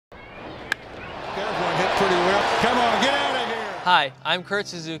pretty well. Come on, get out of here. Hi, I'm Kurt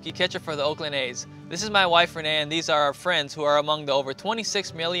Suzuki, catcher for the Oakland A's. This is my wife Renee, and these are our friends who are among the over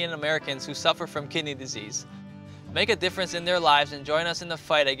 26 million Americans who suffer from kidney disease. Make a difference in their lives and join us in the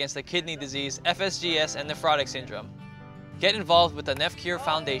fight against the kidney disease, FSGS and Nephrotic Syndrome. Get involved with the NephCure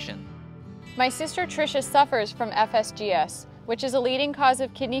Foundation. My sister Tricia suffers from FSGS, which is a leading cause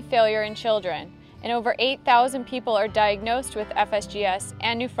of kidney failure in children, and over 8,000 people are diagnosed with FSGS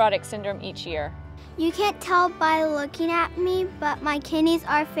and Nephrotic Syndrome each year. You can't tell by looking at me, but my kidneys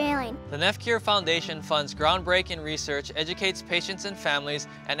are failing. The NephCure Foundation funds groundbreaking research, educates patients and families,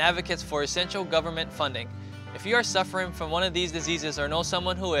 and advocates for essential government funding. If you are suffering from one of these diseases or know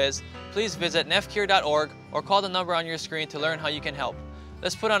someone who is, please visit nephcure.org or call the number on your screen to learn how you can help.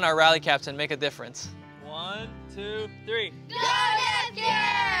 Let's put on our rally caps and make a difference. 1, 2, 3. Go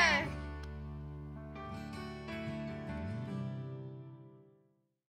NephCure!